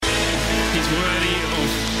He's worthy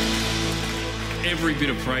of every bit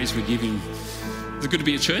of praise we give him. Is it good to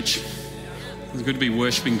be at church? Is it good to be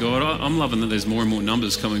worshipping God? I'm loving that there's more and more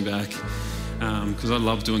numbers coming back because I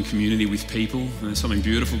love doing community with people. And there's something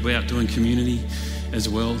beautiful about doing community as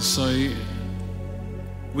well. So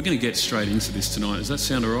we're going to get straight into this tonight. Does that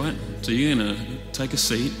sound all right? So you're going to take a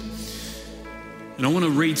seat. And I want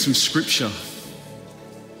to read some scripture.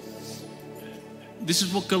 This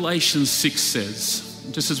is what Galatians 6 says.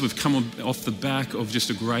 Just as we've come off the back of just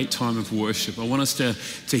a great time of worship, I want us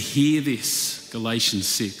to hear this, Galatians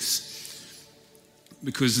 6,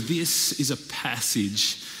 because this is a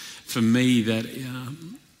passage for me that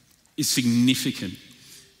is significant.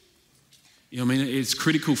 I mean, it's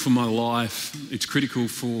critical for my life. It's critical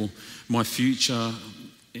for my future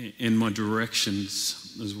and my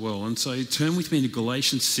directions as well. And so turn with me to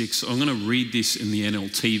Galatians 6. I'm going to read this in the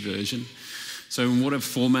NLT version. So in whatever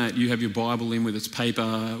format you have your Bible in, whether it's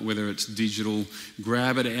paper, whether it's digital,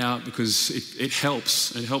 grab it out because it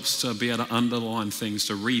helps. It helps to be able to underline things,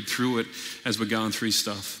 to read through it as we're going through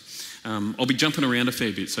stuff. I'll be jumping around a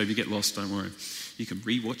fair bit, so if you get lost, don't worry. You can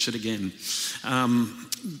re-watch it again.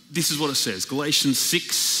 This is what it says. Galatians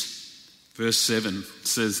 6, verse 7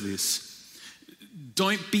 says this.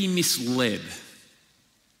 Don't be misled.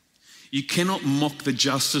 You cannot mock the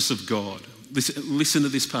justice of God. Listen to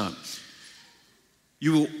this part.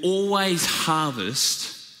 You will always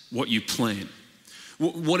harvest what you plant.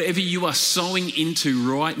 Whatever you are sowing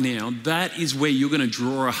into right now, that is where you're going to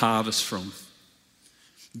draw a harvest from.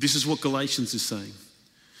 This is what Galatians is saying.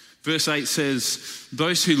 Verse 8 says,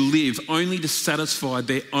 those who live only to satisfy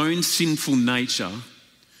their own sinful nature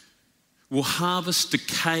will harvest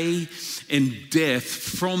decay and death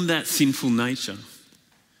from that sinful nature.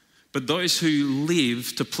 But those who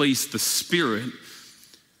live to please the Spirit,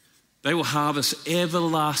 they will harvest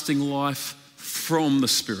everlasting life from the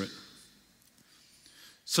Spirit.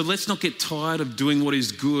 So let's not get tired of doing what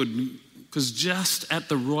is good, because just at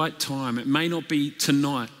the right time, it may not be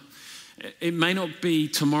tonight, it may not be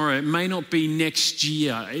tomorrow, it may not be next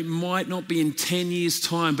year, it might not be in 10 years'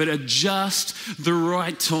 time, but at just the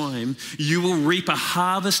right time, you will reap a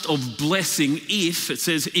harvest of blessing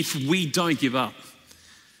if we don't give up.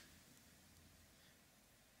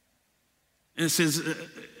 And it says,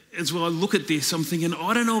 as well, I look at this, I'm thinking,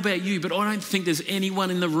 I don't know about you, but I don't think there's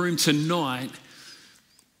anyone in the room tonight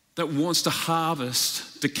that wants to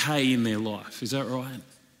harvest decay in their life. Is that right?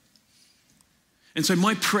 And so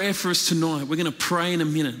my prayer for us tonight, we're going to pray in a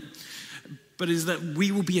minute, but is that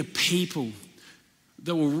we will be a people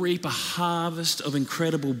that will reap a harvest of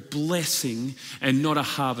incredible blessing and not a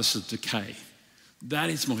harvest of decay. That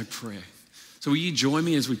is my prayer. So will you join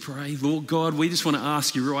me as we pray? Lord God, we just want to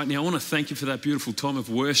ask you right now, I want to thank you for that beautiful time of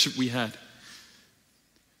worship we had.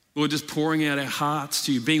 Lord, just pouring out our hearts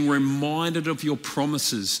to you, being reminded of your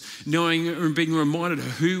promises, knowing and being reminded of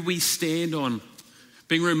who we stand on,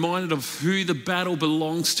 being reminded of who the battle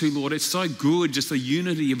belongs to, Lord. It's so good, just the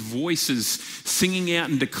unity of voices, singing out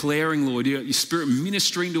and declaring, Lord, your Spirit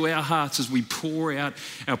ministering to our hearts as we pour out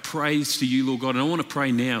our praise to you, Lord God. And I want to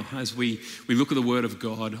pray now as we look at the word of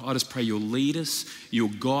God. I just pray you'll lead us, you'll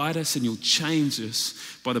guide us, and you'll change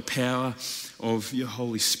us by the power of your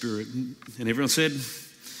Holy Spirit. And everyone said,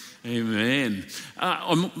 amen.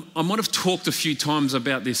 I might have talked a few times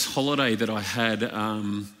about this holiday that I had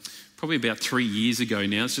probably about 3 years ago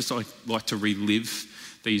now. It's just I like to relive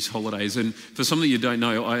these holidays. And for some of you who don't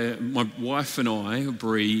know, my wife and I,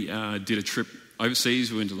 Bree, did a trip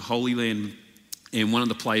overseas. We went to the Holy Land, and one of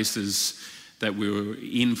the places that we were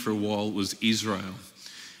in for a while was Israel.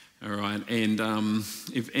 All right, and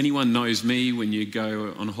if anyone knows me, when you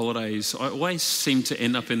go on holidays, I always seem to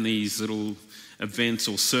end up in these little events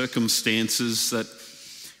or circumstances that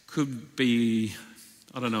could be,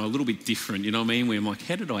 I don't know, a little bit different, you know what I mean? Where I'm like,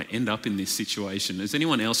 how did I end up in this situation? Has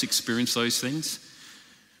anyone else experienced those things?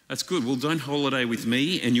 That's good. Well, don't holiday with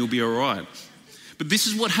me and you'll be all right. But this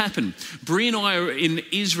is what happened. Bree and I in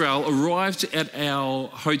Israel arrived at our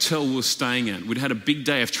hotel we were staying at. We'd had a big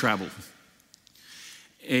day of travel.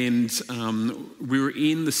 And we were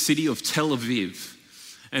in the city of Tel Aviv.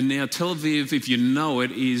 And now Tel Aviv, if you know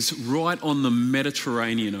it, is right on the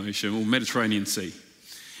Mediterranean Ocean or Mediterranean Sea.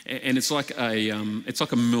 And it's like a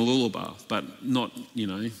Mooloolaba, but not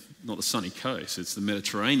the sunny coast. It's the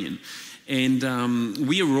Mediterranean. And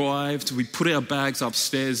we arrived, we put our bags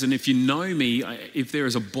upstairs, and if you know me, if there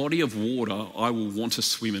is a body of water, I will want to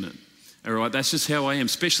swim in it. All right, that's just how I am,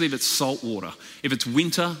 especially if it's salt water. If it's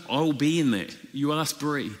winter, I will be in there. You ask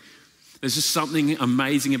Bree. There's just something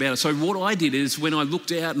amazing about it. So what I did is when I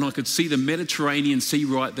looked out and I could see the Mediterranean Sea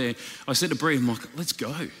right there, I said to Bree, I'm like, let's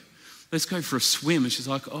go. let's go for a swim. And she's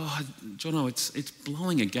like, oh, Jono, it's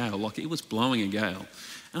blowing a gale. Like, it was blowing a gale.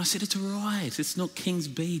 And I said, it's all right. It's not King's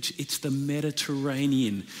Beach. It's the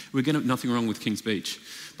Mediterranean. Nothing wrong with King's Beach,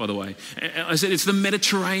 by the way. I said, it's the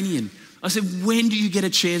Mediterranean. I said, when do you get a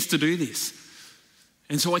chance to do this?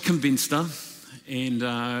 And so I convinced her,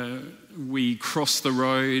 and we crossed the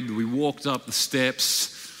road. We walked up the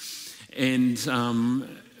steps, and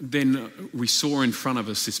then we saw in front of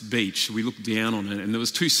us this beach. We looked down on it, and there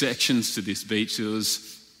was two sections to this beach. There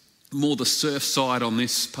was more the surf side on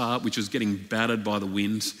this part, which was getting battered by the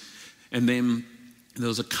wind. And then there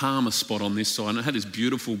was a calmer spot on this side. And it had this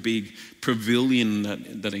beautiful big pavilion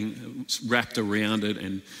that wrapped around it.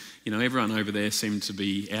 And, you know, everyone over there seemed to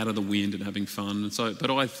be out of the wind and having fun. And so,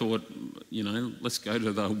 but I thought, you know, let's go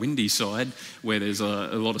to the windy side where there's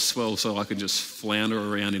a lot of swell so I could just flounder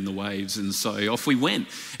around in the waves. And so off we went.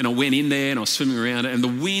 And I went in there and I was swimming around and the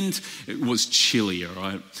wind was chilly, all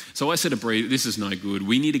right? So I said to Bree, this is no good.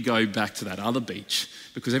 We need to go back to that other beach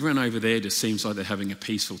because everyone over there just seems like they're having a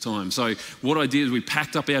peaceful time. So what I did is we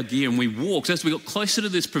packed up our gear and we walked. As we got closer to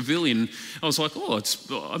this pavilion, I was like,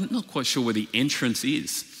 I'm not quite sure where the entrance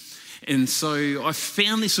is. And so I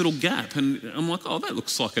found this little gap and I'm like, oh, that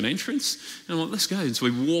looks like an entrance. And I'm like, let's go. And so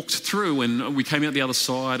we walked through and we came out the other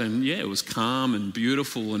side and yeah, it was calm and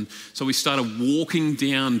beautiful. And so we started walking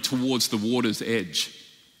down towards the water's edge.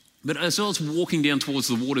 But as I was walking down towards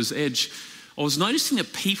the water's edge, I was noticing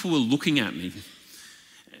that people were looking at me.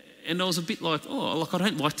 And I was a bit like, I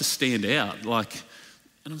don't like to stand out.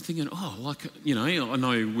 And I'm thinking, I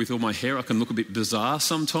know with all my hair I can look a bit bizarre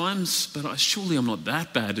sometimes, but surely I'm not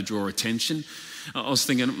that bad to draw attention. I was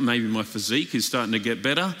thinking maybe my physique is starting to get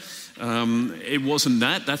better. It wasn't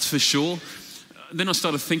that's for sure. Then I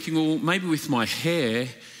started thinking, well, maybe with my hair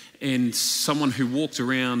and someone who walked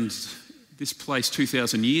around this place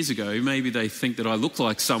 2,000 years ago, maybe they think that I look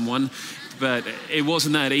like someone, but it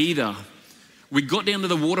wasn't that either. We got down to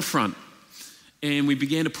the waterfront. And we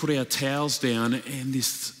began to put our towels down and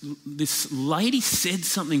this lady said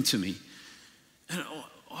something to me. And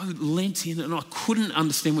I leant in and I couldn't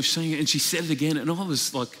understand what she was saying. And she said it again and I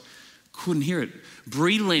was like, couldn't hear it.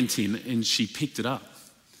 Bree leant in and she picked it up.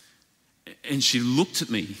 And she looked at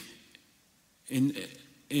me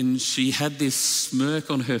and she had this smirk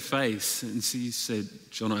on her face. And she said,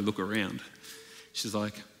 John, I look around. She's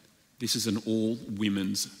like, this is an all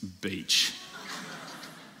women's beach.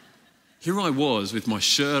 Here I was with my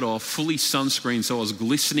shirt off, fully sunscreened, so I was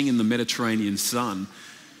glistening in the Mediterranean sun.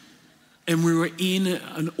 And we were in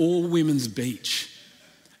an all-women's beach.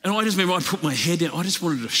 And I just remember I put my head down. I just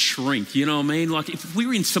wanted to shrink, you know what I mean? Like if we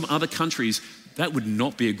were in some other countries, that would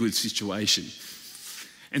not be a good situation.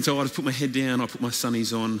 And so I just put my head down, I put my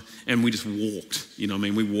sunnies on, and we just walked, you know what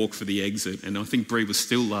I mean? We walked for the exit. And I think Bree was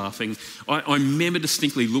still laughing. I remember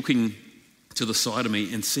distinctly looking to the side of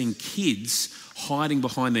me and seeing kids hiding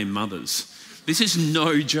behind their mothers. This is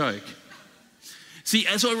no joke. See,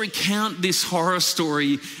 as I recount this horror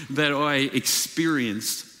story that I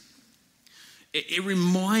experienced, it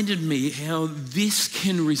reminded me how this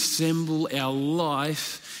can resemble our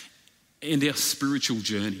life and our spiritual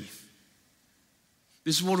journey.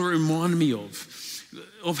 This is what it reminded me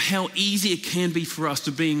of how easy it can be for us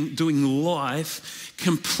to be doing life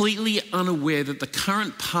completely unaware that the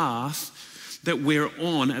current path that we're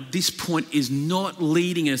on at this point is not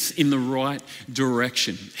leading us in the right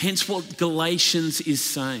direction. Hence what Galatians is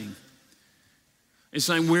saying. It's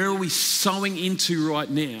saying, where are we sowing into right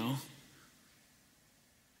now?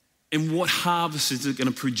 And what harvest is it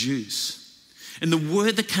going to produce? And the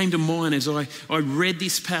word that came to mind as I read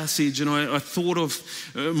this passage and I thought of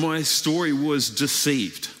my story was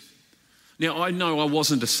deceived. Now, I know I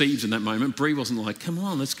wasn't deceived in that moment. Bree wasn't like, come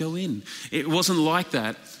on, let's go in. It wasn't like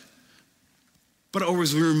that. But I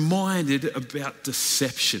was reminded about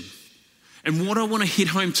deception. And what I want to hit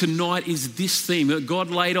home tonight is this theme that God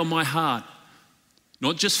laid on my heart,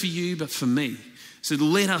 not just for you, but for me. So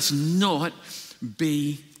let us not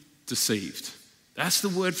be deceived. That's the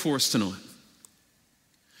word for us tonight.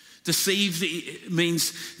 Deceived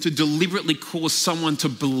means to deliberately cause someone to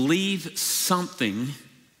believe something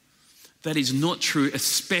that is not true,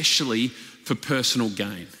 especially for personal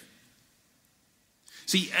gain.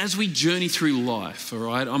 See, as we journey through life, all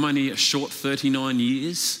right, I'm only a short 39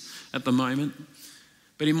 years at the moment,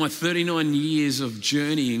 but in my 39 years of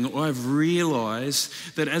journeying, I've realised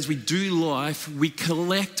that as we do life, we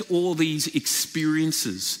collect all these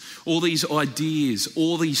experiences, all these ideas,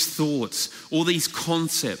 all these thoughts, all these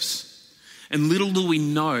concepts. And little do we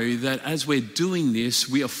know that as we're doing this,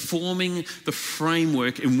 we are forming the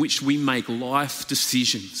framework in which we make life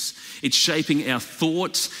decisions. It's shaping our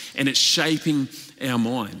thoughts and it's shaping our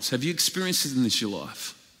minds. Have you experienced it in your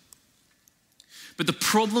life? But the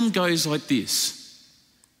problem goes like this.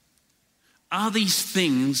 Are these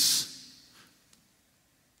things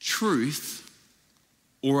truth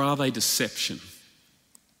or are they deception?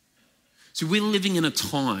 So we're living in a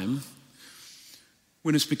time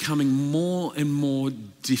when it's becoming more and more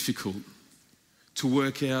difficult to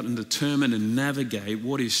work out and determine and navigate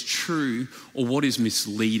what is true or what is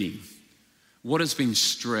misleading, what has been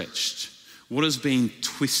stretched, what has been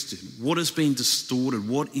twisted, what has been distorted,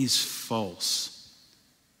 what is false.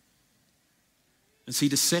 And see,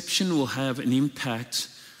 deception will have an impact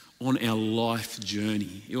on our life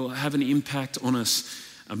journey. It will have an impact on us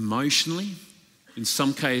emotionally. In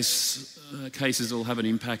some cases, it will have an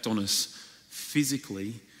impact on us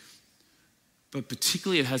physically, but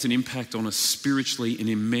particularly it has an impact on us spiritually and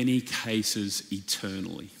in many cases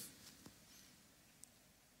eternally.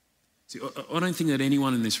 See, I don't think that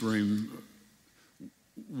anyone in this room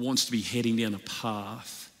wants to be heading down a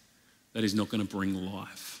path that is not going to bring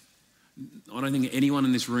life. I don't think anyone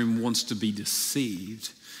in this room wants to be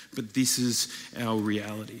deceived, but this is our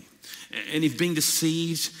reality. And if being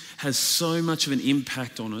deceived has so much of an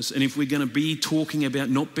impact on us, and if we're going to be talking about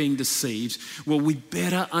not being deceived, well, we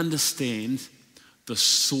better understand the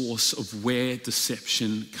source of where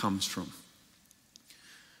deception comes from.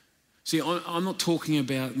 See, I'm not talking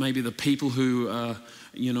about maybe the people who are,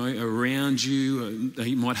 around you.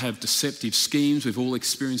 They might have deceptive schemes. We've all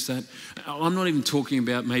experienced that. I'm not even talking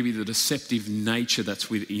about maybe the deceptive nature that's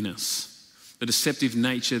within us, the deceptive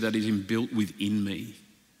nature that is inbuilt within me.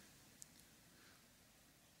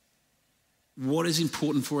 What is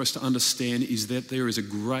important for us to understand is that there is a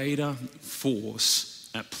greater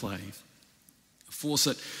force at play, a force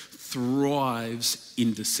that thrives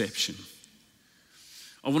in deception.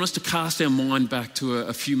 I want us to cast our mind back to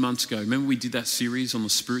a few months ago. Remember we did that series on the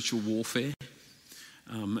spiritual warfare?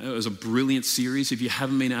 It was a brilliant series. If you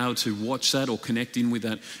haven't been able to watch that or connect in with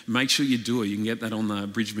that, make sure you do it. You can get that on the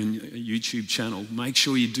Bridgman YouTube channel. Make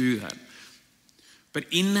sure you do that. But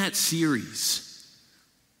in that series,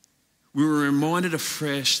 we were reminded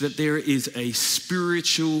afresh that there is a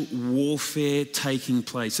spiritual warfare taking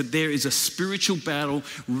place, that there is a spiritual battle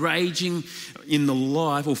raging in the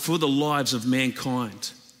life or for the lives of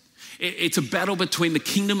mankind. It's a battle between the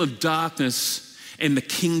kingdom of darkness and the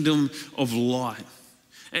kingdom of light.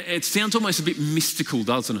 It sounds almost a bit mystical,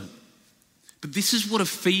 doesn't it? But this is what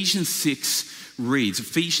Ephesians 6 reads,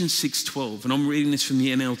 Ephesians 6:12, and I'm reading this from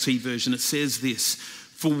the NLT version. It says this: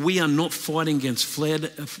 "For we are not fighting against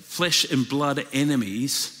flesh and blood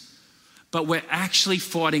enemies, but we're actually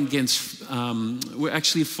fighting against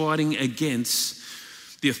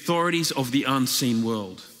the authorities of the unseen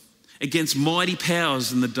world, against mighty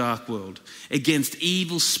powers in the dark world, against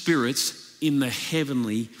evil spirits in the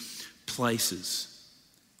heavenly places."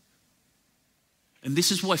 And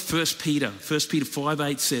this is why 1 Peter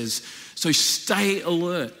 5:8 says, "So stay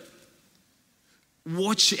alert.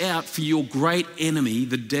 Watch out for your great enemy,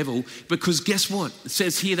 the devil, because guess what? It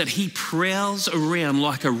says here that he prowls around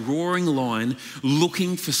like a roaring lion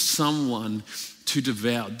looking for someone to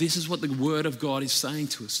devour." This is what the Word of God is saying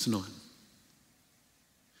to us tonight.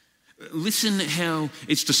 Listen how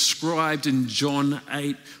it's described in John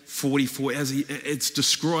 8:44. It's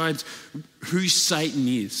described who Satan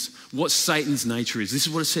is, what Satan's nature is. This is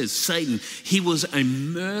what it says. Satan, he was a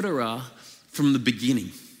murderer from the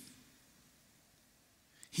beginning.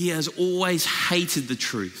 He has always hated the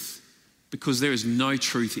truth because there is no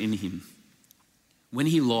truth in him. When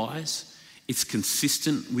he lies, it's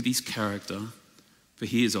consistent with his character, for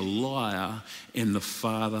he is a liar and the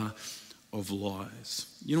father of lies.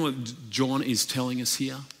 You know what John is telling us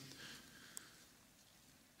here?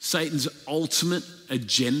 Satan's ultimate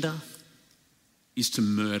agenda is to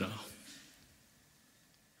murder,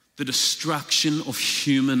 the destruction of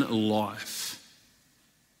human life,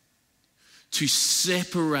 to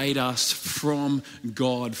separate us from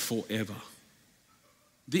God forever.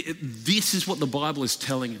 This is what the Bible is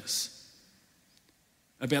telling us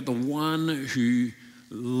about the one who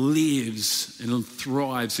lives and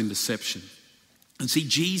thrives in deception. And see,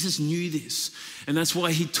 Jesus knew this, and that's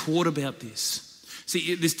why he taught about this.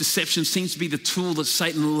 See, this deception seems to be the tool that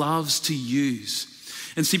Satan loves to use.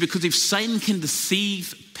 And see, because if Satan can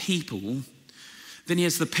deceive people, then he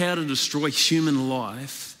has the power to destroy human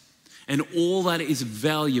life and all that is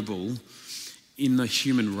valuable in the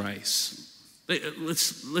human race.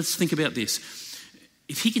 Let's think about this.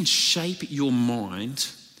 If he can shape your mind,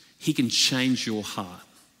 he can change your heart.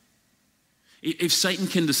 If Satan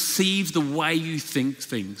can deceive the way you think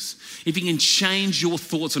things, if he can change your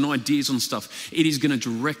thoughts and ideas on stuff, it is going to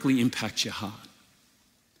directly impact your heart.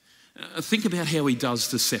 Think about how he does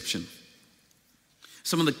deception.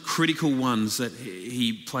 Some of the critical ones that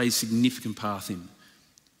he plays significant part in.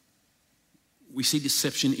 We see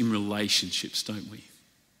deception in relationships, don't we?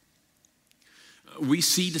 We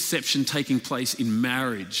see deception taking place in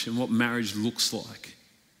marriage and what marriage looks like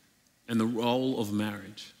and the role of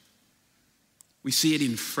marriage. We see it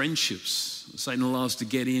in friendships. Satan loves to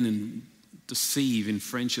get in and deceive in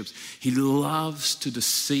friendships. He loves to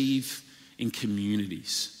deceive in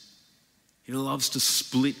communities. He loves to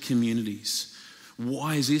split communities.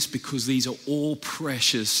 Why is this? Because these are all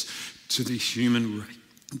precious to the human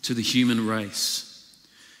race.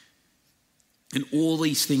 And all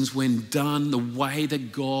these things, when done the way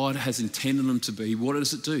that God has intended them to be, what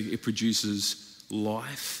does it do? It produces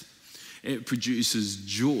life, it produces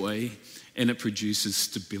joy, and it produces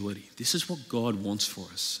stability. This is what God wants for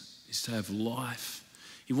us, is to have life.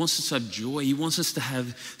 He wants us to have joy. He wants us to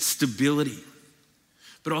have stability.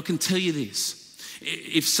 But I can tell you this,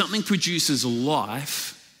 if something produces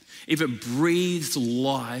life, if it breathes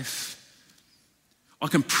life, I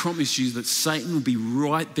can promise you that Satan will be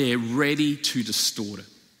right there ready to distort it,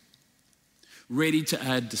 ready to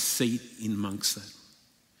add deceit in amongst that.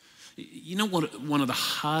 You know what one of the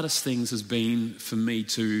hardest things has been for me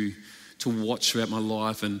to watch throughout my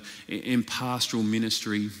life and in pastoral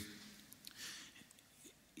ministry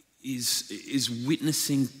is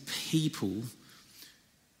witnessing people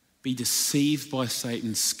be deceived by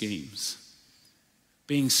Satan's schemes,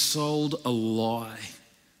 being sold a lie,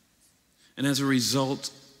 and as a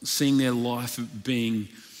result, seeing their life being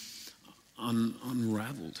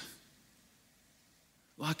unraveled.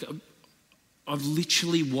 Like I've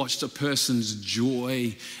literally watched a person's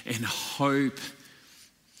joy and hope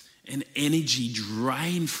and energy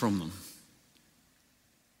drain from them.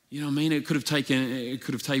 You know what I mean? It could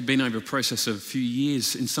have been over a process of a few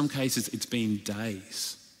years. In some cases, it's been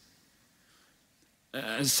days.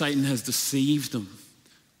 As Satan has deceived them.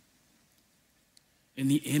 And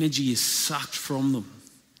the energy is sucked from them.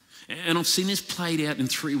 And I've seen this played out in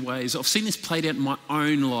three ways. I've seen this played out in my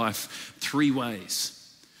own life three ways.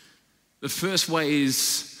 The first way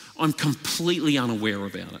is I'm completely unaware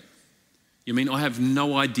about it. You mean I have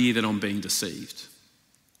no idea that I'm being deceived.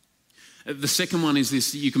 The second one is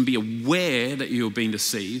this: you can be aware that you're being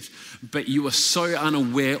deceived, but you are so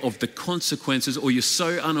unaware of the consequences, or you're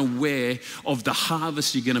so unaware of the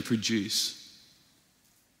harvest you're going to produce.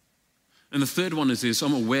 And the third one is this: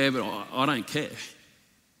 I'm aware, but I don't care.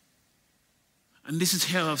 And this is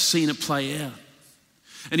how I've seen it play out.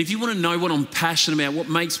 And if you want to know what I'm passionate about, what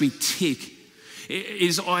makes me tick,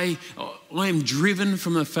 is I am driven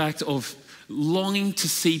from the fact of longing to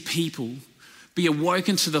see people be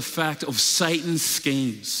awoken to the fact of Satan's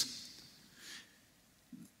schemes.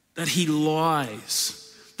 That he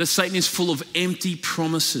lies. That Satan is full of empty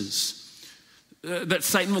promises. That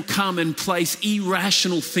Satan will come and place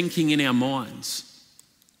irrational thinking in our minds.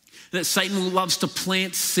 That Satan loves to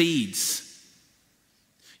plant seeds.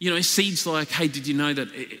 You know, seeds like, hey, did you know that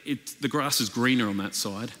the grass is greener on that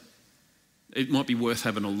side? It might be worth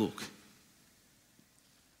having a look.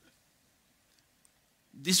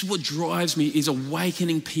 This is what drives me, is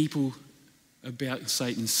awakening people about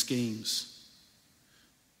Satan's schemes.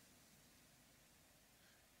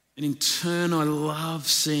 And in turn, I love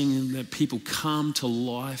seeing that people come to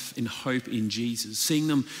life and hope in Jesus, seeing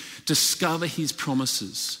them discover his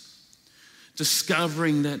promises,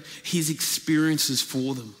 discovering that his experiences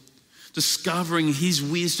for them, discovering his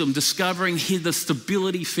wisdom, discovering the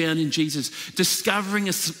stability found in Jesus, discovering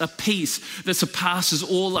a peace that surpasses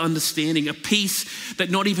all understanding, a peace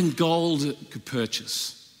that not even gold could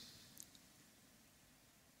purchase.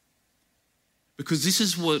 Because this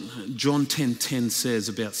is what John 10:10 says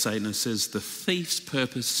about Satan. It says, the thief's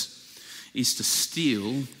purpose is to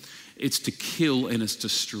steal, it's to kill, and it's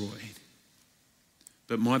destroy.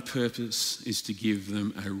 But my purpose is to give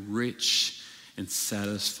them a rich and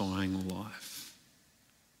satisfying life.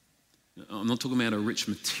 I'm not talking about a rich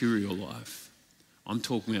material life. I'm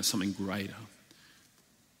talking about something greater.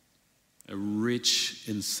 A rich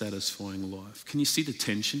and satisfying life. Can you see the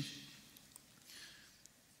tension?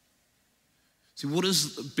 See, what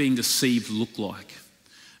does being deceived look like?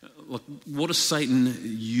 Like, what does Satan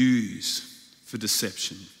use for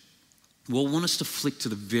deception? Well, I want us to flick to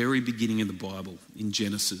the very beginning of the Bible in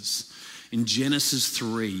Genesis. In Genesis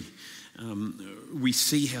 3, we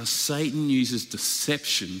see how Satan uses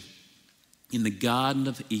deception in the Garden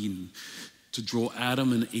of Eden to draw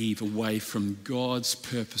Adam and Eve away from God's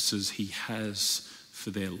purposes he has for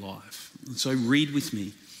their life. And so read with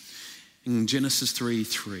me. In Genesis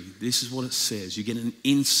 3:3, this is what it says. You get an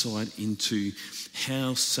insight into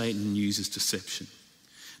how Satan uses deception.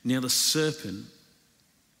 Now the serpent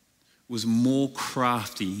was more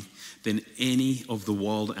crafty than any of the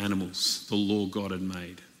wild animals the Lord God had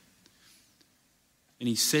made. And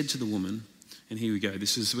he said to the woman, and here we go,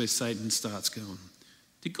 this is where Satan starts going.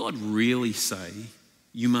 Did God really say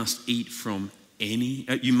you must not eat from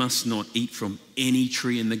any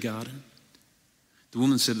tree in the garden? The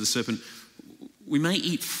woman said to the serpent, we may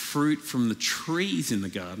eat fruit from the trees in the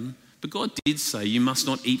garden, but God did say you must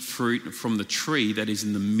not eat fruit from the tree that is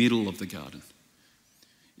in the middle of the garden.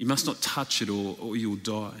 You must not touch it or you'll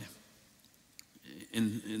die.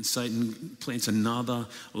 And Satan plants another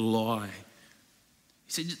lie.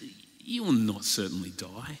 He said, you will not certainly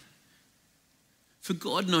die. For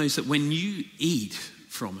God knows that when you eat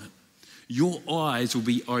from it, your eyes will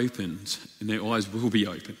be opened, and their eyes will be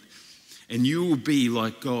opened. And you will be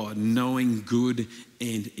like God, knowing good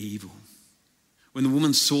and evil. When the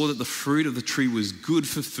woman saw that the fruit of the tree was good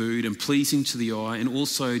for food and pleasing to the eye and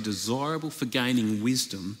also desirable for gaining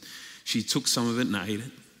wisdom, she took some of it and ate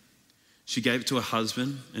it. She gave it to her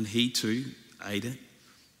husband, and he too ate it.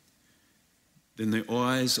 Then the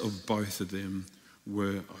eyes of both of them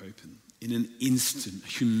were open. In an instant,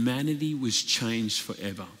 humanity was changed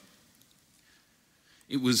forever.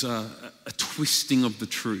 It was a twisting of the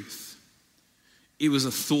truth. It was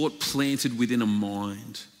a thought planted within a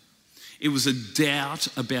mind. It was a doubt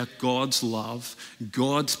about God's love,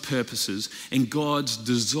 God's purposes, and God's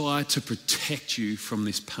desire to protect you from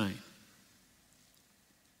this pain.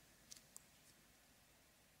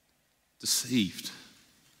 Deceived.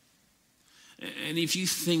 And if you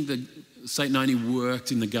think that Satan only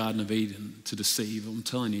worked in the Garden of Eden to deceive, I'm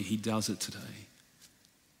telling you, he does it today.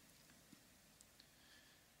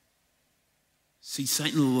 See,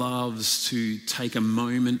 Satan loves to take a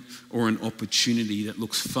moment or an opportunity that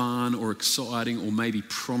looks fun or exciting or maybe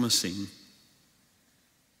promising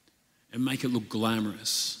and make it look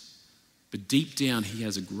glamorous. But deep down, he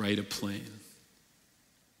has a greater plan.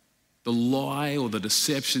 The lie or the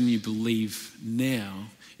deception you believe now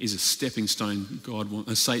is a stepping stone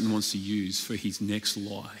Satan wants to use for his next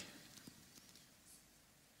lie.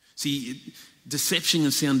 See, deception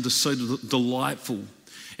can sound so delightful.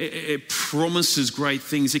 It promises great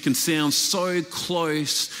things. It can sound so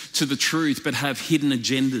close to the truth but have hidden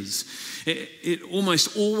agendas. It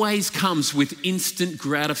almost always comes with instant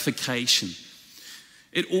gratification.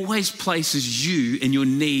 It always places you and your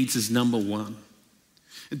needs as number one.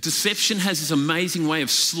 Deception has this amazing way of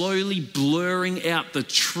slowly blurring out the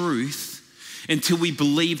truth until we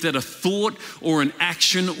believe that a thought or an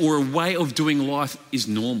action or a way of doing life is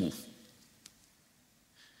normal.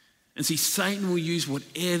 And see, Satan will use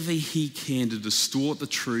whatever he can to distort the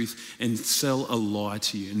truth and sell a lie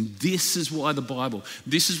to you. And this is why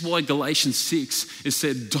this is why Galatians 6 is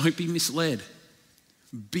said, don't be misled.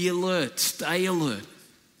 Be alert, stay alert.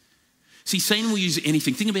 See, Satan will use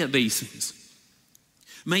anything. Think about these things.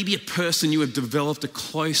 Maybe a person you have developed a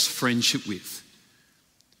close friendship with.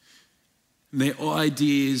 And their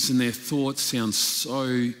ideas and their thoughts sound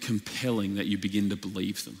so compelling that you begin to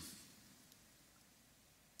believe them.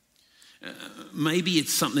 Maybe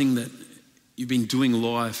it's something that you've been doing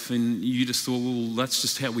life and you just thought, well, that's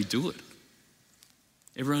just how we do it.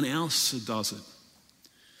 Everyone else does it.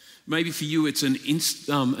 Maybe for you it's an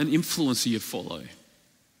influencer you follow.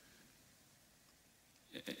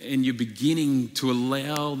 And you're beginning to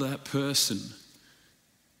allow that person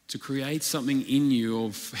to create something in you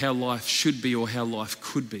of how life should be or how life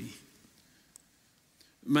could be.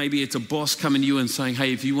 Maybe it's a boss coming to you and saying,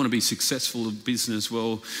 hey, if you want to be successful in business,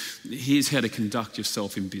 well, here's how to conduct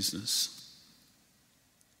yourself in business.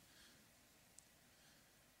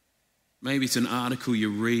 Maybe it's an article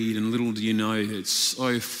you read and little do you know it's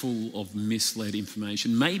so full of misled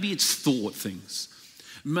information. Maybe it's thought things.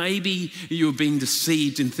 Maybe you're being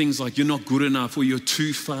deceived in things like you're not good enough or you're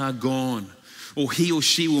too far gone, or he or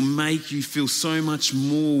she will make you feel so much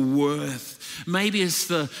more worth. Maybe it's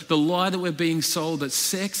the lie that we're being sold that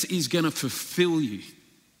sex is going to fulfill you.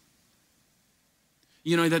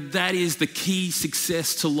 You know, that is the key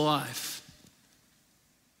success to life.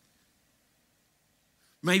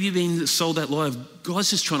 Maybe you're being sold that lie of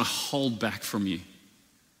God's just trying to hold back from you,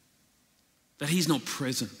 that he's not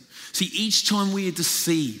present. See, each time we are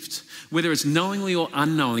deceived, whether it's knowingly or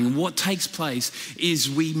unknowingly, what takes place is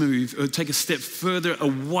we move or take a step further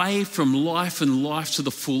away from life and life to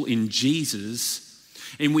the full in Jesus,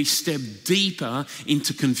 and we step deeper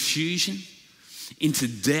into confusion, into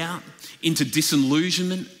doubt, into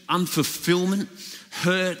disillusionment, unfulfillment,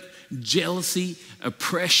 hurt, jealousy,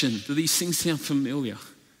 oppression. Do these things sound familiar?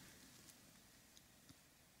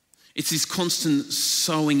 It's this constant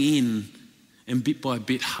sowing in and bit by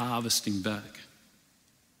bit harvesting back.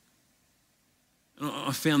 And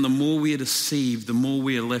I found the more we are deceived, the more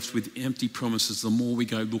we are left with empty promises, the more we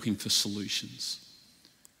go looking for solutions.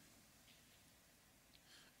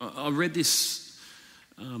 I read this,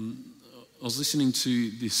 I was listening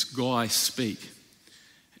to this guy speak,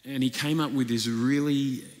 and he came up with this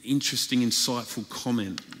really interesting, insightful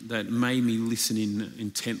comment that made me listen in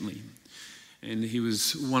intently. And he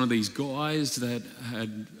was one of these guys that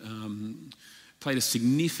had played a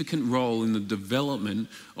significant role in the development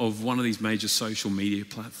of one of these major social media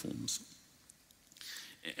platforms.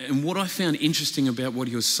 And what I found interesting about what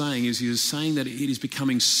he was saying is he was saying that it is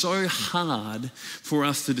becoming so hard for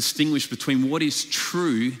us to distinguish between what is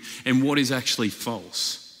true and what is actually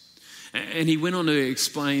false. And he went on to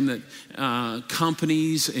explain that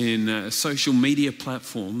companies and social media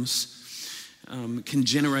platforms can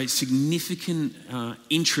generate significant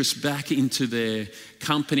interest back into their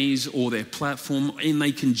companies or their platform, and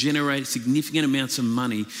they can generate significant amounts of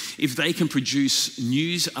money if they can produce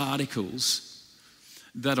news articles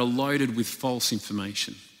that are loaded with false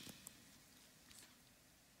information.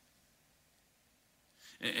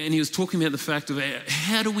 And he was talking about the fact of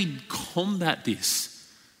how do we combat this?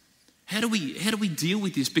 How do we deal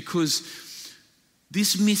with this? Because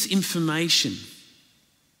this misinformation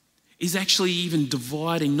is actually even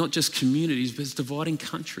dividing not just communities, but it's dividing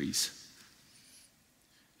countries.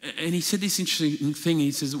 And he said this interesting thing.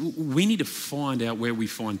 He says, we need to find out where we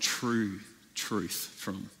find true truth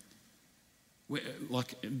from.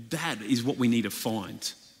 That is what we need to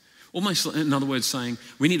find. Almost, in other words, saying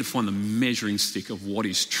we need to find the measuring stick of what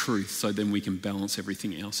is truth so then we can balance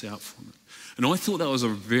everything else out from it. And I thought that was a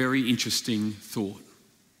very interesting thought.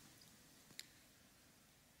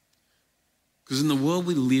 Because in the world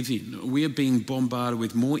we live in, we are being bombarded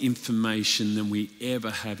with more information than we ever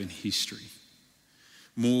have in history.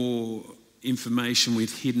 More information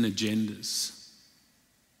with hidden agendas,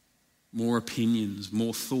 more opinions,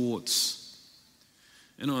 more thoughts.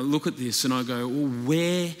 And I look at this and I go, well,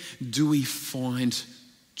 where do we find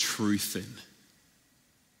truth then?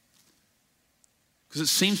 Because it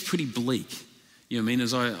seems pretty bleak, you know what I mean,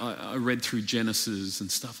 as I read through Genesis and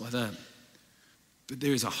stuff like that. But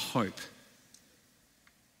there is a hope.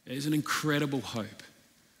 There's an incredible hope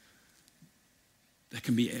that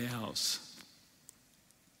can be ours.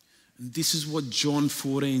 And this is what John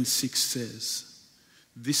 14:6 says.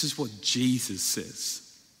 This is what Jesus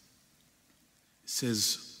says. It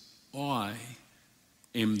says, I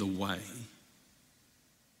am the way,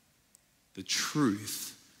 the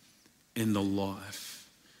truth, and the life.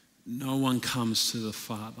 No one comes to the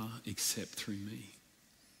Father except through me.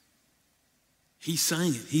 He's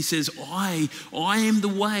saying it. He says, I am the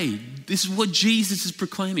way. This is what Jesus is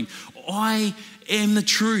proclaiming. I am the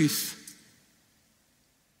truth.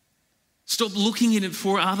 Stop looking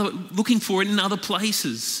for it in other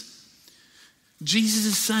places. Jesus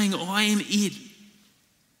is saying, I am it.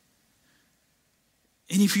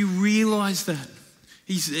 And if you realize that,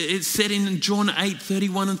 it's said in John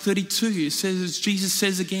 8:31 and 32, it says, Jesus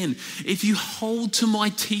says again, if you hold to my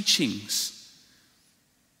teachings,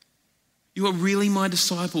 you are really my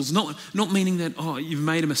disciples. Not meaning that, you've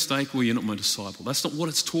made a mistake or you're not my disciple. That's not what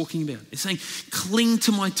it's talking about. It's saying, cling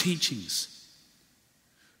to my teachings.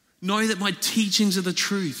 Know that my teachings are the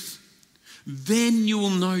truth. Then you will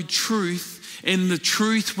know truth, and the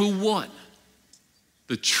truth will what?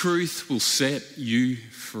 The truth will set you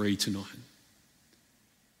free tonight.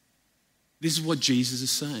 This is what Jesus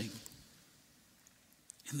is saying.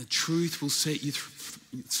 And the truth will set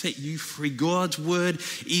you free. God's word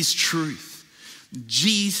is truth.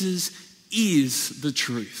 Jesus is the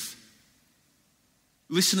truth.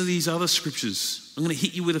 Listen to these other scriptures. I'm going to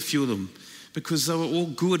hit you with a few of them because they were all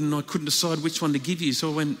good and I couldn't decide which one to give you.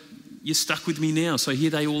 So I went, you're stuck with me now. So here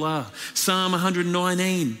they all are. Psalm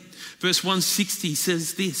 119, verse 160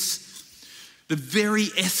 says this. The very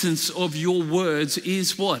essence of your words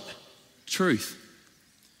is what? Truth.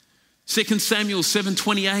 2 Samuel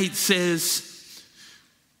 7:28 says,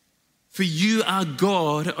 for you are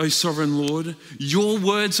God, O sovereign Lord. Your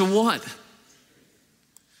words are what?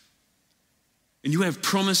 And you have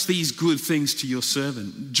promised these good things to your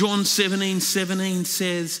servant. John 17:17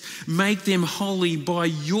 says, make them holy by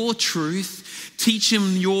your truth. Teach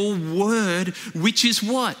them your word, which is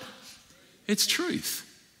what? It's truth.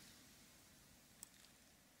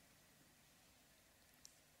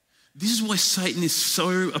 This is why Satan is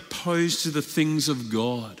so opposed to the things of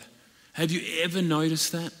God. Have you ever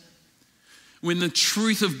noticed that? When the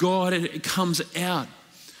truth of God it comes out,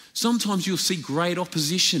 sometimes you'll see great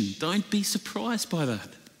opposition. Don't be surprised by that.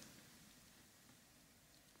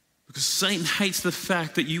 Because Satan hates the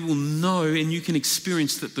fact that you will know and you can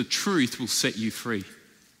experience that the truth will set you free.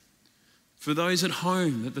 For those at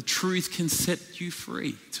home, that the truth can set you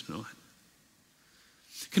free tonight.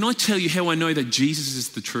 Can I tell you how I know that Jesus is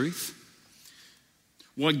the truth?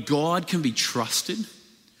 Why God can be trusted?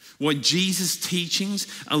 Why Jesus' teachings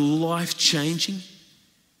are life-changing?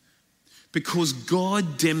 Because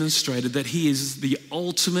God demonstrated that he is the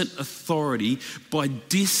ultimate authority by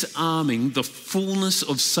disarming the fullness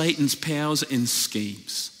of Satan's powers and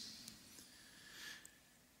schemes.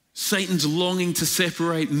 Satan's longing to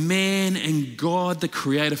separate man and God, the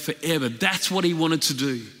Creator, forever. That's what he wanted to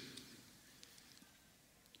do.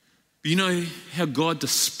 But you know how God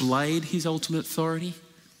displayed his ultimate authority?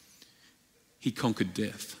 He conquered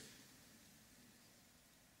death.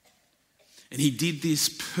 And he did this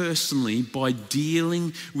personally by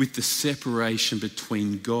dealing with the separation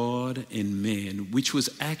between God and man, which was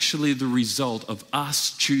actually the result of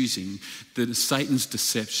us choosing Satan's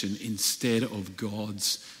deception instead of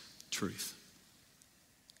God's truth.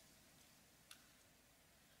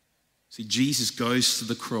 See, Jesus goes to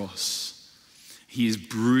the cross. He is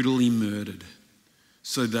brutally murdered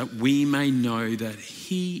so that we may know that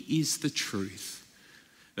he is the truth,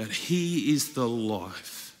 that he is the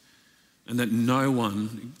life, and that no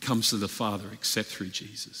one comes to the Father except through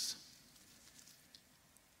Jesus.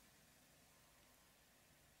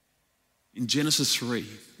 In Genesis 3,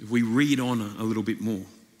 if we read on a little bit more,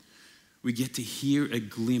 we get to hear a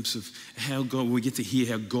glimpse of how God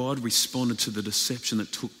responded to the deception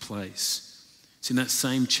that took place. It's in that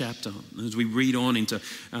same chapter. As we read on into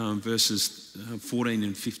verses 14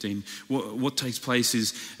 and 15, what takes place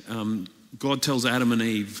is God tells Adam and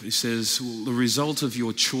Eve, he says, well, the result of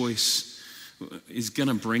your choice is going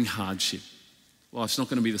to bring hardship. Life's not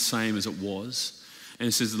going to be the same as it was. And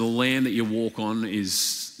it says the land that you walk on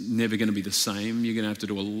is never going to be the same. You're going to have to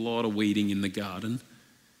do a lot of weeding in the garden.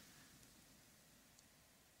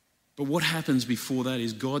 But what happens before that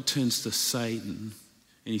is God turns to Satan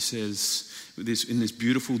and he says, in this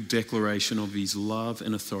beautiful declaration of his love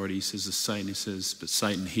and authority, he says to Satan, he says, but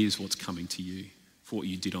Satan, here's what's coming to you for what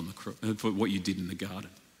you did for what you did in the garden.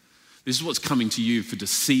 This is what's coming to you for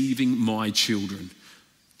deceiving my children.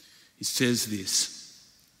 He says this,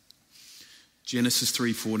 Genesis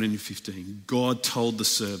 3:14 and 15. God told the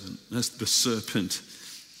serpent,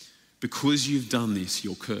 because you've done this,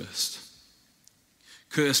 you're cursed.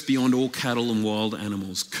 Cursed beyond all cattle and wild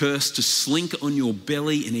animals. Cursed to slink on your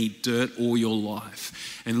belly and eat dirt all your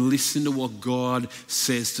life. And listen to what God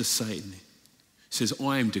says to Satan. He says,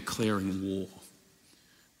 I am declaring war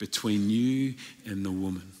between you and the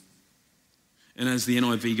woman. And as the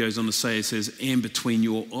NIV goes on to say, it says, and between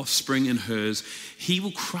your offspring and hers, he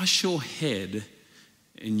will crush your head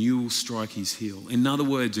and you will strike his heel. In other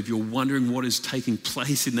words, if you're wondering what is taking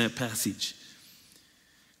place in that passage,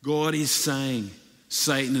 God is saying,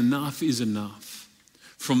 Satan, enough is enough.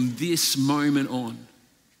 From this moment on,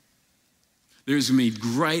 there is going to be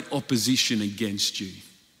great opposition against you.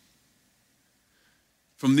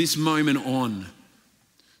 From this moment on,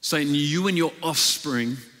 Satan, you and your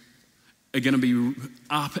offspring are going to be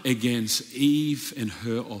up against Eve and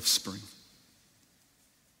her offspring.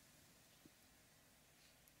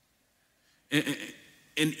 And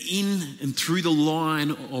in and through the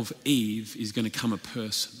line of Eve is going to come a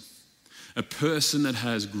person that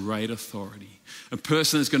has great authority, a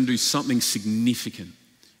person that's going to do something significant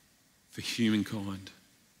for humankind.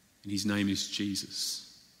 And his name is Jesus.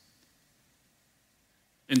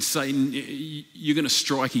 And Satan, you're going to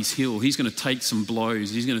strike his heel. He's going to take some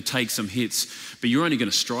blows. He's going to take some hits. But you're only going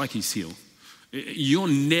to strike his heel. You're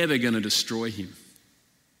never going to destroy him.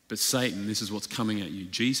 But Satan, this is what's coming at you.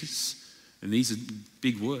 Jesus, and these are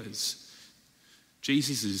big words.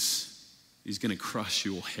 Jesus is going to crush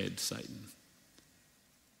your head, Satan.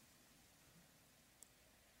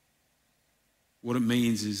 What it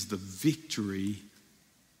means is the victory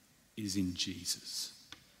is in Jesus.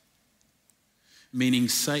 Meaning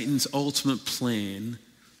Satan's ultimate plan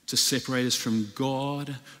to separate us from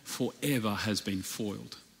God forever has been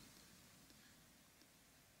foiled.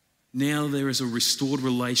 Now there is a restored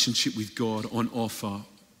relationship with God on offer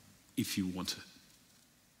if you want it.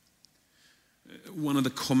 One of the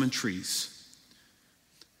commentaries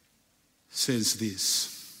says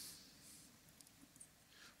this: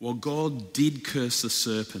 while God did curse the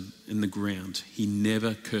serpent in the ground, he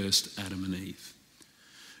never cursed Adam and Eve.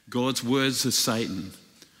 God's words to Satan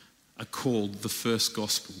are called the first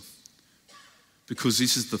gospel because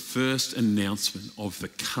this is the first announcement of the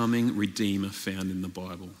coming Redeemer found in the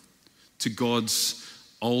Bible. To God's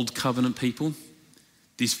old covenant people,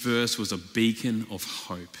 this verse was a beacon of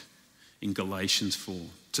hope in Galatians 4.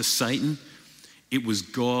 To Satan, It was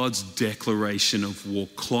God's declaration of war,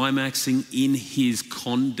 climaxing in his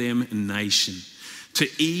condemnation. To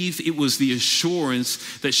Eve, it was the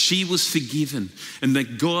assurance that she was forgiven and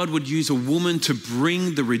that God would use a woman to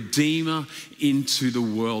bring the Redeemer into the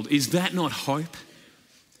world. Is that not hope?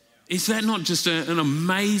 Is that not just an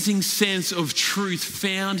amazing sense of truth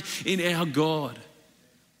found in our God?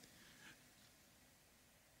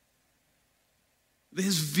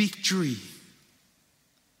 There's victory.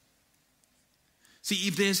 See,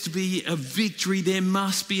 if there's to be a victory, there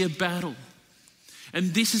must be a battle.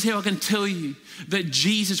 And this is how I can tell you that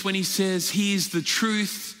Jesus, when he says he is the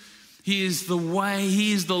truth, he is the way,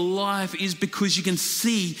 he is the life, is because you can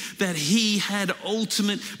see that he had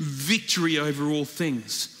ultimate victory over all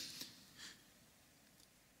things.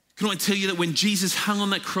 Can I tell you that when Jesus hung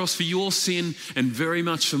on that cross for your sin and very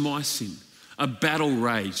much for my sin, a battle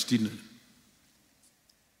raged, didn't it?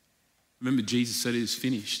 Remember, Jesus said it is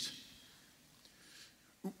finished.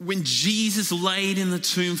 When Jesus laid in the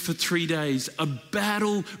tomb for 3 days, a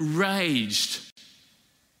battle raged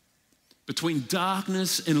between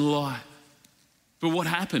darkness and light. But what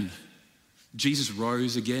happened? Jesus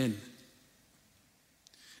rose again.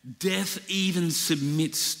 Death even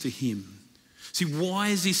submits to him. See, why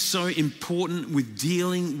is this so important with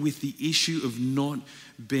dealing with the issue of not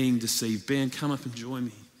being deceived? Ben, come up and join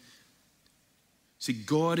me. See,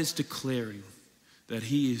 God is declaring that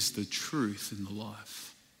he is the truth and the life.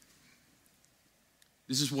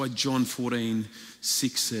 This is why John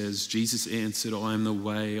 14:6 says, Jesus answered, I am the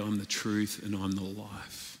way, I'm the truth, and I'm the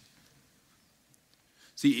life.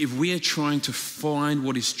 See, if we are trying to find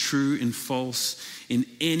what is true and false in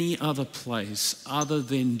any other place other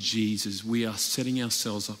than Jesus, we are setting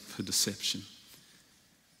ourselves up for deception.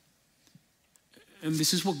 And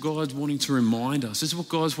this is what God's wanting to remind us. This is what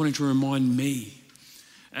God's wanting to remind me.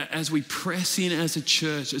 As we press in as a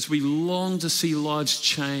church, as we long to see lives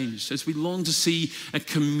changed, as we long to see a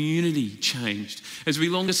community changed, as we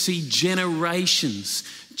long to see generations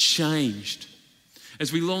changed,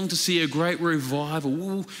 as we long to see a great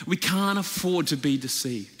revival, we can't afford to be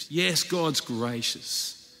deceived. Yes, God's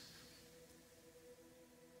gracious.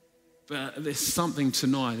 But there's something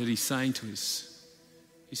tonight that he's saying to us.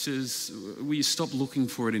 He says, will you stop looking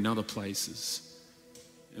for it in other places?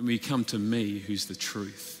 And we come to me, who's the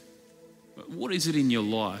truth. But what is it in your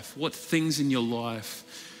life? What things in your life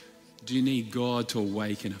do you need God to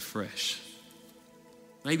awaken afresh?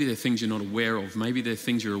 Maybe they're things you're not aware of. Maybe they're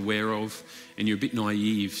things you're aware of and you're a bit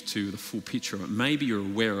naive to the full picture of it. Maybe you're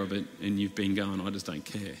aware of it and you've been going, I just don't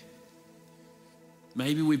care.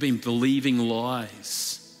 Maybe we've been believing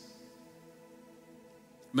lies.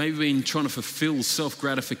 Maybe we've been trying to fulfill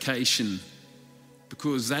self-gratification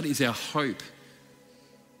because that is our hope.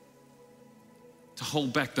 To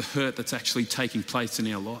hold back the hurt that's actually taking place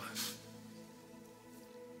in our life.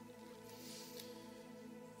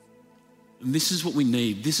 And this is what we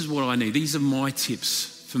need. This is what I need. These are my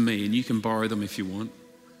tips for me, and you can borrow them if you want,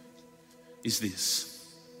 is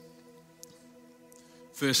this.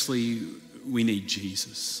 Firstly, we need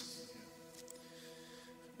Jesus.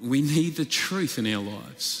 We need the truth in our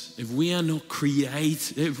lives. If we are not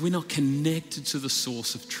if we're not connected to the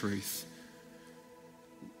source of truth,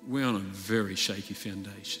 we're on a very shaky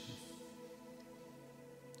foundation.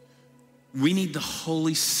 We need the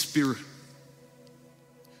Holy Spirit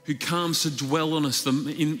who comes to dwell on us,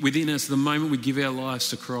 within us the moment we give our lives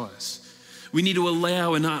to Christ. We need to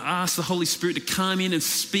allow and ask the Holy Spirit to come in and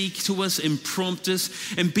speak to us and prompt us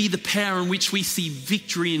and be the power in which we see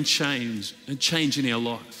victory and change in our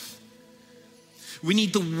life. We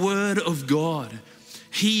need the Word of God.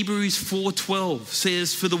 Hebrews 4:12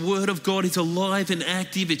 says, for the word of God is alive and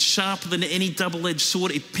active. It's sharper than any double-edged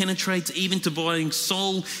sword. It penetrates even dividing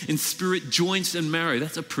soul and spirit, joints and marrow.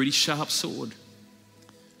 That's a pretty sharp sword.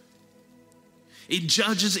 It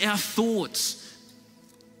judges our thoughts.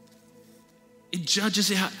 It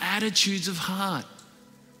judges our attitudes of heart.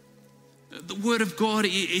 The Word of God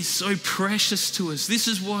is so precious to us. This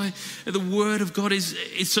is why the Word of God is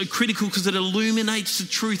so critical, because it illuminates the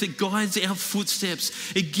truth. It guides our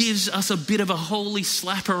footsteps. It gives us a bit of a holy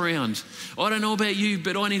slap around. I don't know about you,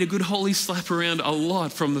 but I need a good holy slap around a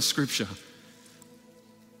lot from the Scripture.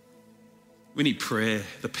 We need prayer,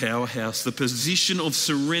 the powerhouse, the position of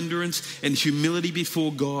surrenderance and humility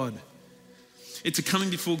before God. It's a coming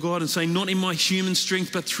before God and saying, not in my human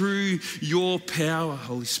strength, but through your power,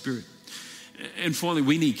 Holy Spirit. And finally,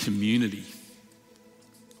 we need community.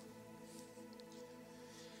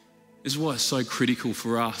 This is why it's so critical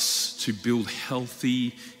for us to build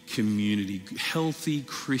healthy community, healthy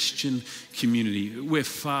Christian community. We're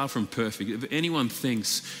far from perfect. If anyone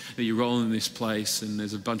thinks that you roll in this place and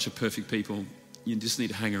there's a bunch of perfect people, You just need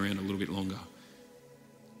to hang around a little bit longer.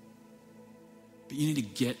 But you need to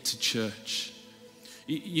get to church.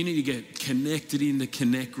 You need to get connected in the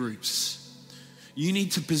connect groups. You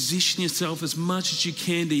need to position yourself as much as you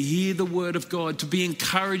can to hear the word of God, to be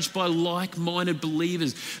encouraged by like-minded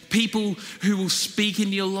believers, people who will speak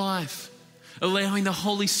into your life, allowing the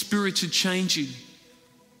Holy Spirit to change you.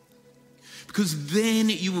 Because then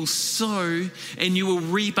you will sow and you will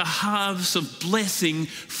reap a harvest of blessing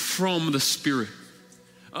from the Spirit.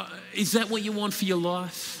 Is that what you want for your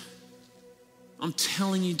life? I'm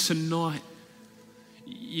telling you tonight,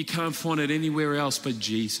 you can't find it anywhere else but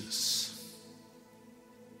Jesus.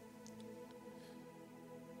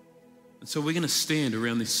 And so we're going to stand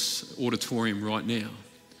around this auditorium right now. And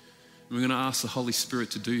we're going to ask the Holy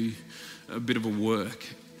Spirit to do a bit of a work.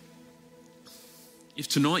 If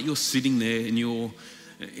tonight you're sitting there and you're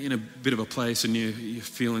in a bit of a place and you're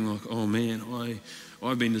feeling like, oh man,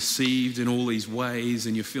 I've been deceived in all these ways,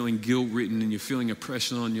 and you're feeling guilt-ridden and you're feeling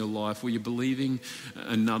oppression on your life, well, you're believing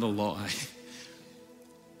another lie.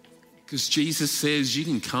 Because Jesus says you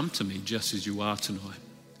can come to me just as you are tonight.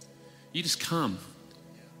 You just come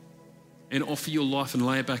and offer your life and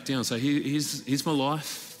lay it back down. Say, here's my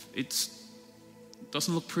life. It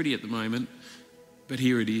doesn't look pretty at the moment, but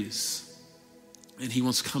here it is. And he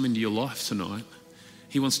wants to come into your life tonight.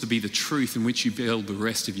 He wants to be the truth in which you build the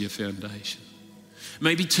rest of your foundation.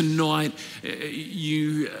 Maybe tonight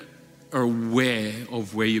you are aware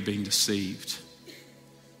of where you're being deceived.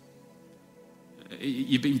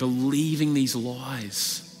 You've been believing these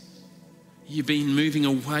lies. You've been moving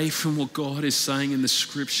away from what God is saying in the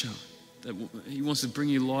scripture, that he wants to bring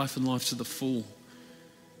you life and life to the full.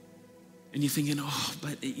 And you're thinking, oh,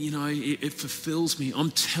 but it fulfills me.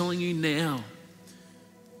 I'm telling you now,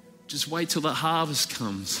 just wait till the harvest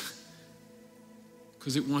comes,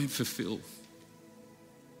 because it won't fulfill.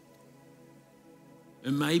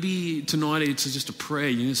 And maybe tonight it's just a prayer.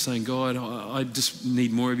 You're just saying, God, I just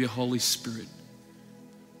need more of your Holy Spirit.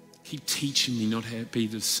 Keep teaching me not to be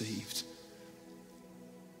deceived.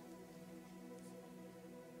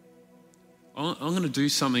 I'm going to do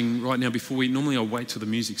something right now before normally I wait till the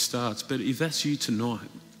music starts, but if that's you tonight,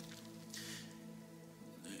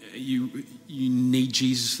 you need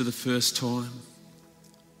Jesus for the first time,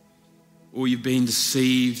 or you've been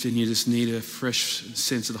deceived and you just need a fresh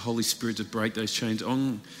sense of the Holy Spirit to break those chains,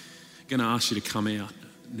 I'm going to ask you to come out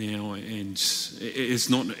now. And it's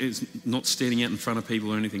not standing out in front of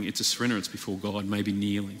people or anything. It's a surrender. It's before God, maybe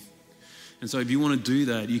kneeling. And so if you want to do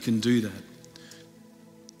that, you can do that.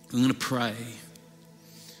 I'm going to pray,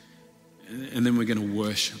 and then we're going to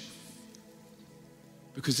worship.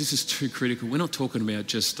 Because this is too critical. We're not talking about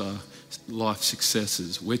just life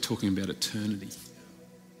successes. We're talking about eternity.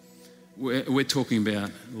 We're talking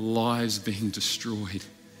about lives being destroyed.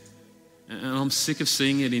 And I'm sick of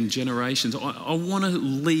seeing it in generations. I want to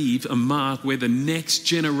leave a mark where the next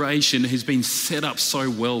generation has been set up so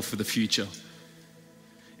well for the future.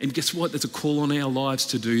 And guess what? There's a call on our lives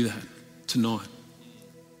to do that tonight.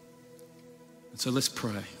 So let's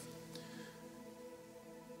pray.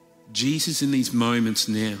 Jesus, in these moments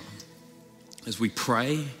now, as we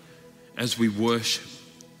pray, as we worship,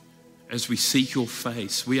 as we seek your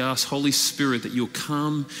face, we ask, Holy Spirit, that you'll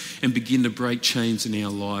come and begin to break chains in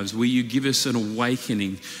our lives. Will you give us an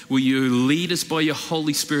awakening? Will you lead us by your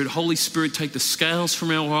Holy Spirit? Holy Spirit, take the scales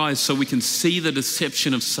from our eyes so we can see the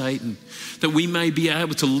deception of Satan, that we may be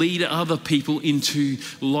able to lead other people into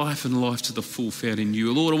life and life to the full found in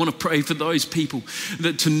you. Lord, I want to pray for those people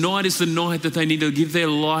that tonight is the night that they need to give their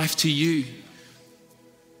life to you.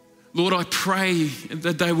 Lord, I pray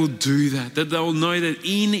that they will do that they will know that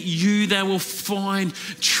in you they will find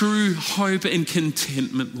true hope and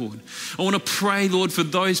contentment, Lord. I want to pray, Lord, for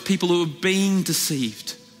those people who are being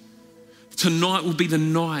deceived. Tonight will be the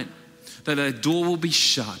night that their door will be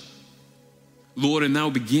shut, Lord, and they'll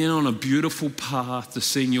begin on a beautiful path to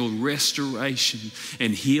seeing your restoration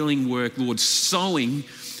and healing work, Lord, sowing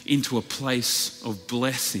into a place of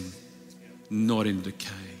blessing, not in decay.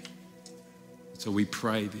 So we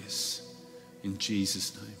pray this in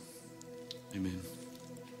Jesus' name. Amen.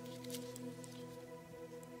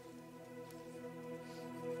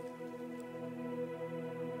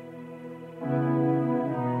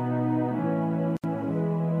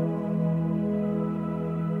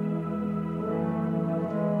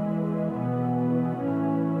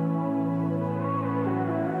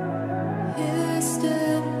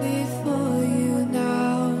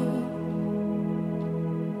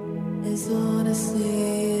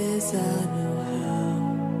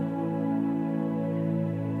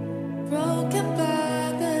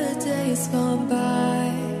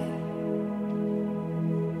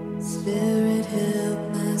 Spirit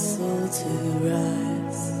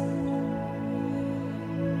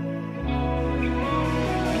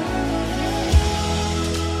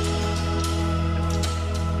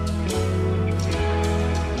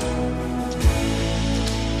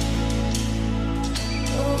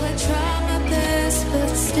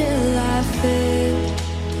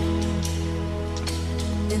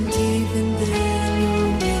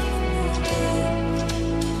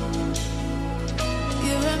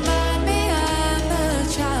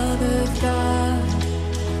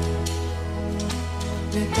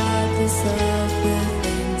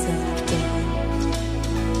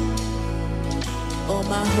all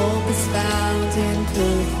my hope is found in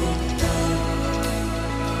perfect love.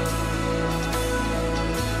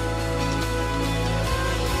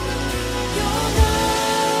 Your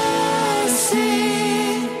mercy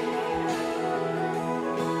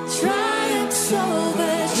triumphs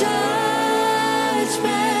over judgment.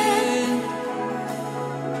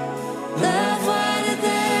 Love wider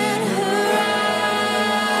than horizons,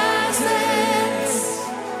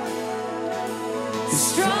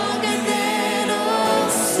 stronger than all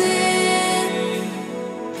sin.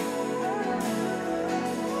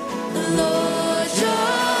 Lord,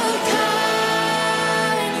 your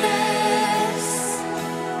kindness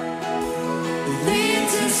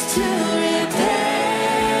leads us to repentance,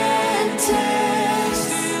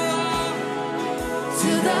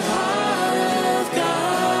 to the heart of God.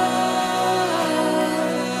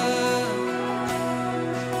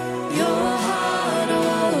 Your heart,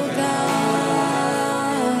 oh God,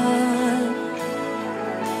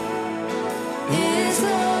 is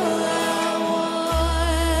all I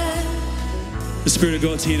want. The Spirit of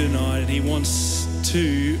God's here tonight, and He wants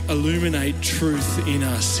to illuminate truth in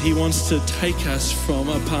us. He wants to take us from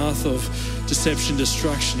a path of deception,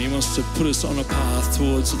 destruction. He wants to put us on a path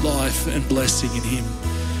towards life and blessing in Him.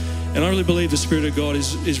 And I really believe the Spirit of God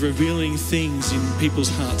is revealing things in people's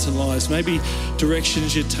hearts and lives, maybe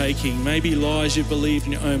directions you're taking, maybe lies you believe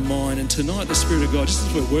in your own mind. And tonight, the Spirit of God, just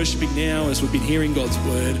as we're worshiping now, as we've been hearing God's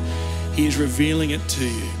word, He is revealing it to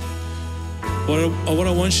you. What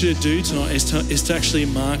I want you to do tonight is to actually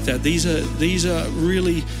mark that. These are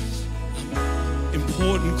really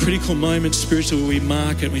important, critical moments spiritually where we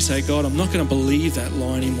mark it and we say, God, I'm not going to believe that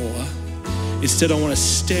lie anymore. Instead, I want to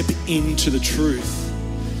step into the truth.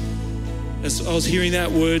 As I was hearing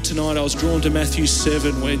that word tonight, I was drawn to Matthew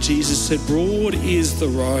 7, where Jesus said, broad is the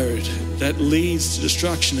road that leads to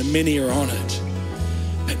destruction and many are on it,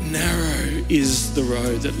 but narrow is the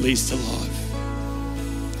road that leads to life.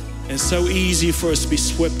 And it's so easy for us to be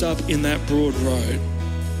swept up in that broad road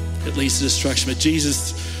that leads to destruction. But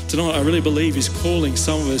Jesus, tonight, I really believe is calling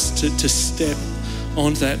some of us to step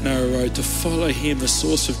onto that narrow road, to follow Him, the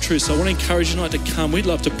source of truth. So I want to encourage you tonight to come. We'd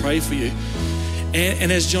love to pray for you.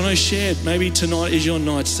 And as Jono shared, maybe tonight is your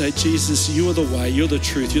night to say, Jesus, you are the way, you're the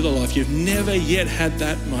truth, you're the life. You've never yet had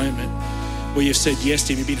that moment where you've said yes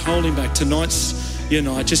to Him. You've been holding back. Tonight's your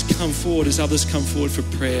night. Just come forward as others come forward for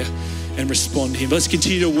prayer and respond to Him. Let's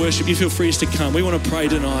continue to worship. You feel free to come. We want to pray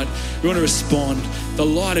tonight. We want to respond. The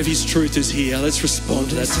light of His truth is here. Let's respond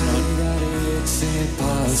to that tonight. It's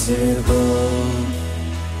impossible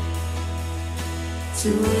to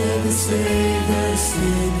ever save the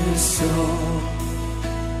sinner's soul,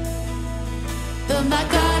 but my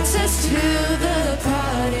God says to the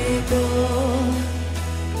prodigal,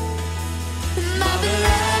 my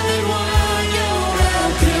beloved one, you're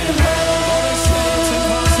welcome home.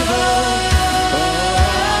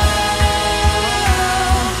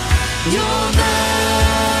 Your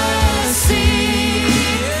mercy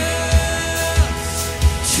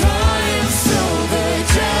triumphs over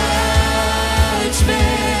judgment.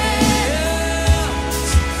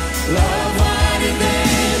 Love wider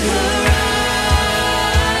than horizons,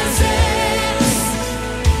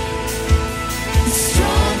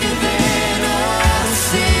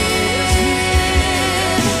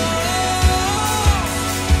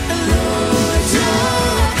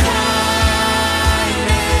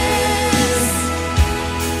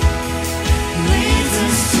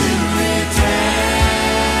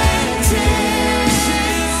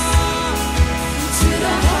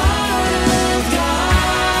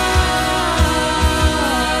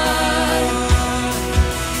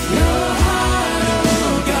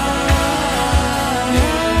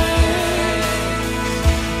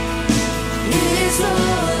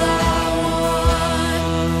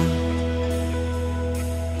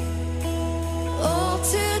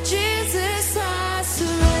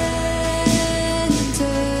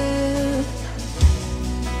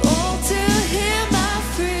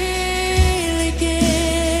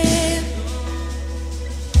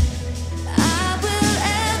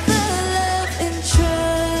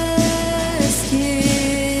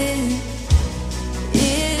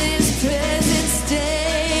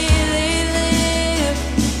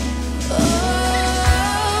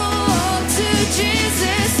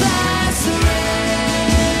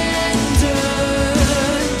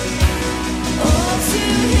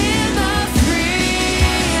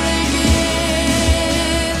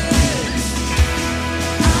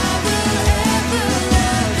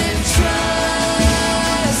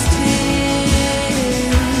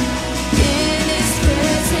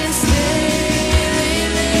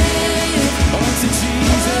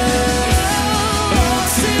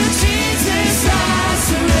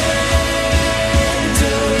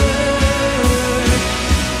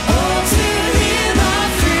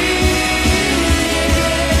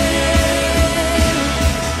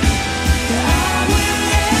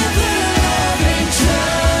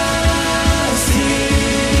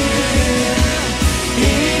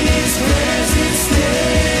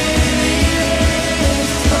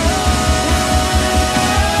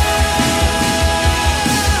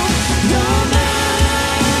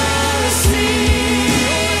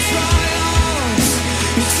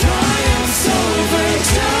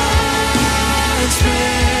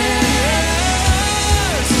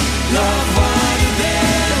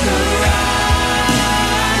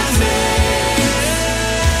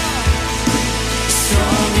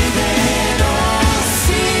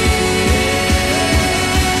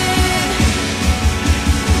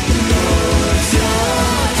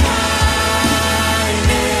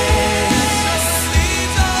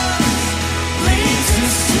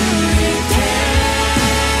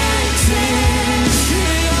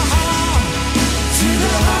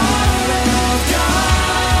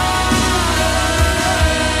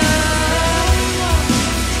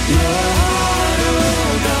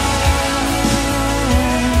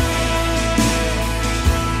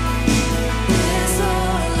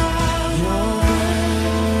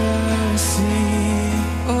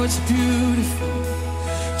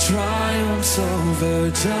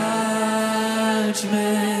 judgment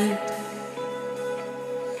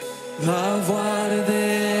of water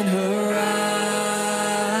than horizons.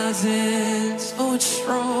 Oh, it's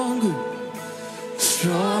stronger,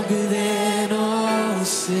 stronger than all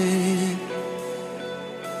sin.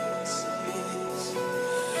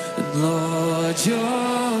 And Lord,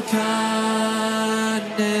 your kindness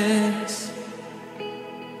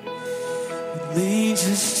leads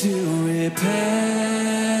us to repentance,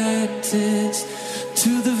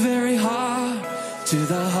 to the very heart, to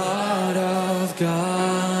the heart of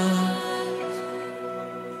God.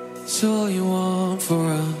 It's all you want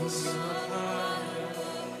for us.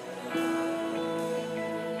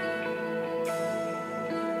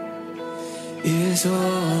 It's all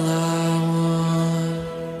I want.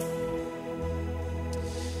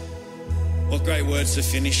 What great words to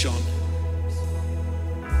finish on.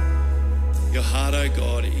 Your heart, oh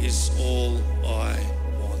God, is all I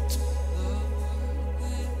want.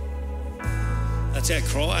 That's our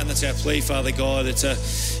cry and that's our plea, Father God. It's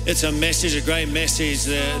a message, a great message.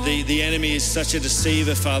 The enemy is such a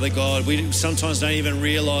deceiver, Father God. We sometimes don't even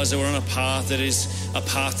realise that we're on a path that is a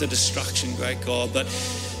path to destruction, great God. But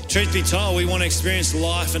truth be told, we want to experience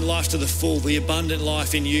life and life to the full, the abundant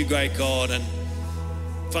life in you, great God. And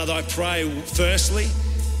Father, I pray firstly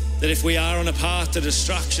that if we are on a path to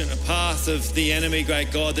destruction, a path of the enemy,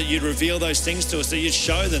 great God, that you'd reveal those things to us, that you'd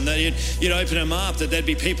show them, that you'd open them up, that there'd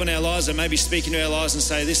be people in our lives that may be speaking to our lives and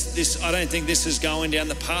say, this, I don't think this is going down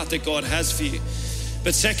the path that God has for you.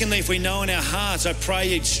 But secondly, if we know in our hearts, I pray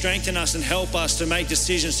you'd strengthen us and help us to make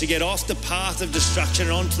decisions to get off the path of destruction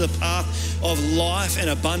and onto the path of life and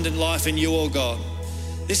abundant life in you, oh God.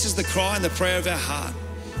 This is the cry and the prayer of our heart.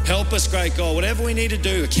 Help us, great God, whatever we need to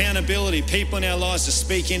do, accountability, people in our lives to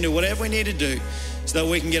speak into, whatever we need to do so that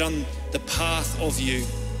we can get on the path of you.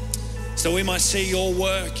 So we might see your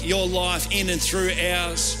work, your life in and through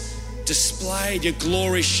ours, displayed, your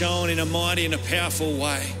glory shown in a mighty and a powerful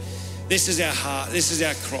way. This is our heart, this is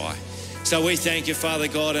our cry. So we thank you, Father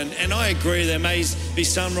God, and I agree there may be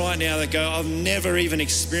some right now that go, I've never even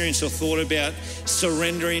experienced or thought about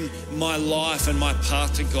surrendering my life and my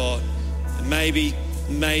path to God. And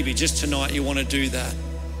maybe just tonight you want to do that.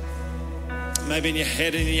 Maybe in your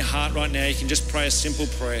head and in your heart right now you can just pray a simple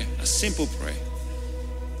prayer.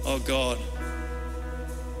 Oh God,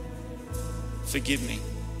 forgive me.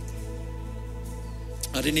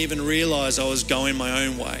 I didn't even realise I was going my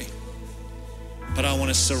own way, but I want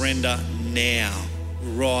to surrender now,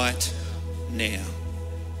 right now.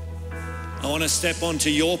 I want to step onto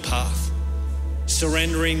your path,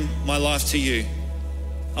 surrendering my life to you.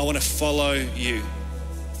 I want to follow you.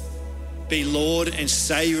 Be Lord and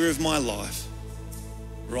Saviour of my life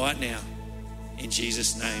right now, in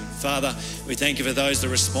Jesus' name. Father, we thank you for those that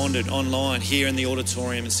responded online here in the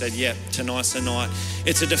auditorium and said, yep, tonight's the night.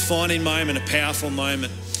 It's a defining moment, a powerful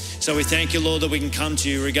moment. So we thank you, Lord, that we can come to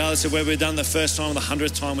you regardless of whether we've done the first time or the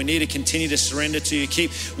 100th time. We need to continue to surrender to you.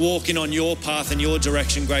 Keep walking on your path and your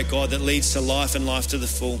direction, great God, that leads to life and life to the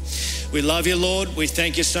full. We love you, Lord. We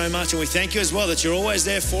thank you so much. And we thank you as well that you're always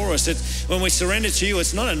there for us. That when we surrender to you,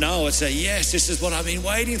 it's not a no, it's a yes. This is what I've been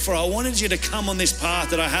waiting for. I wanted you to come on this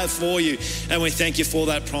path that I have for you. And we thank you for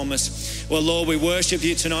that promise. Well, Lord, we worship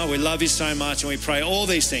you tonight. We love you so much. And we pray all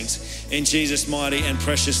these things in Jesus' mighty and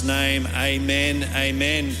precious name. Amen.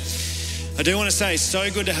 Amen. I do want to say it's so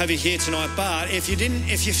good to have you here tonight, but if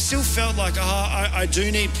you still felt like, I do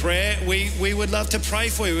need prayer, we would love to pray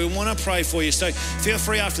for you. We want to pray for you. So feel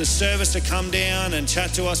free after the service to come down and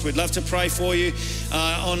chat to us. We'd love to pray for you.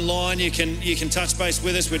 Online, you can touch base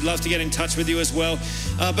with us. We'd love to get in touch with you as well.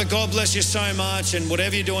 But God bless you so much, and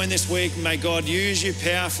whatever you're doing this week, may God use you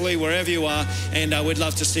powerfully wherever you are, and we'd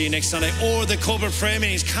love to see you next Sunday. Or the corporate prayer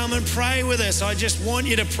meetings, come and pray with us. I just want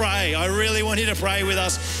you to pray. I really want you to pray with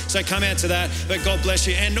us. So come out to that. But God bless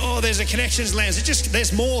you. And there's a Connections Lounge.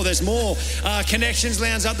 There's more. Connections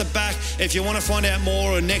Lounge up the back. If you want to find out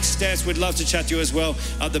more or next steps, we'd love to chat to you as well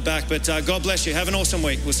up the back. But God bless you. Have an awesome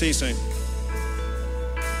week. We'll see you soon.